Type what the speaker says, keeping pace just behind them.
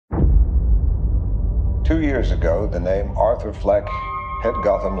2 years ago, the name Arthur Fleck hit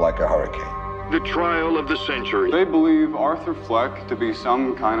Gotham like a hurricane. The trial of the century. They believe Arthur Fleck to be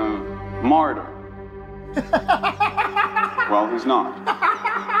some kind of martyr. Well, he's not.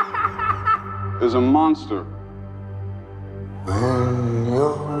 He's a monster. When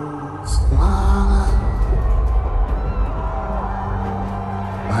you're smiling,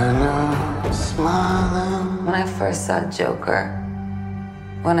 when you're smiling, when I first saw Joker,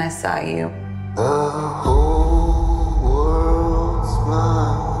 when I saw you, the whole world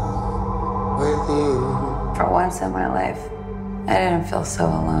smiles with you. For once in my life, I didn't feel so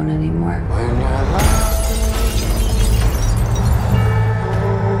alone anymore. When you're laughing,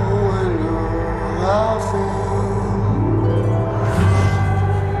 oh, when you're laughing,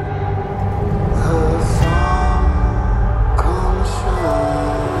 the sun comes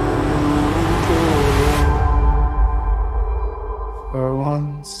shining through. For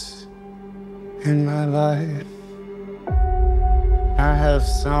once in my life, I have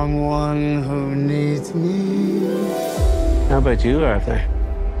someone who needs me. How about you, Arthur?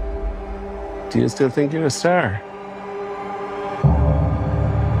 Do you still think you're a star?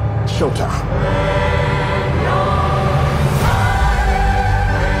 Showtime.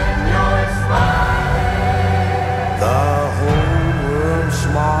 The whole world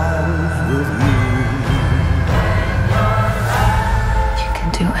smiles with you. you can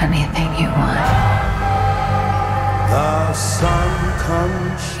do anything you want. The sun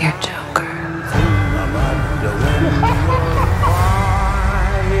comes You're Joker.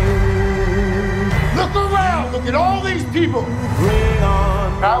 Look around! Look at all these people! Bring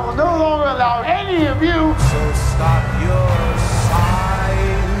on. I will no longer allow any of you So stop your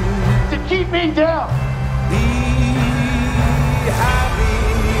sighing. to keep me down. Be happy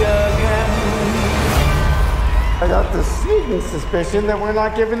again. I got the sneaking suspicion that we're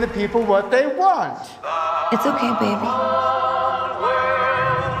not giving the people what they want. It's okay, baby.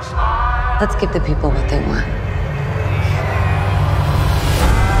 Let's give the people what they want.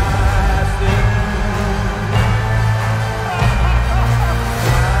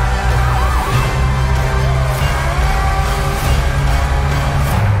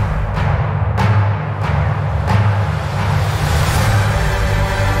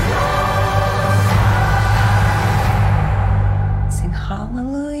 Sing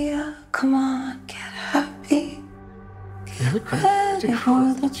hallelujah. Come on, get happy. Get ready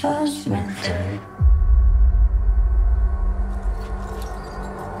for the judgment day.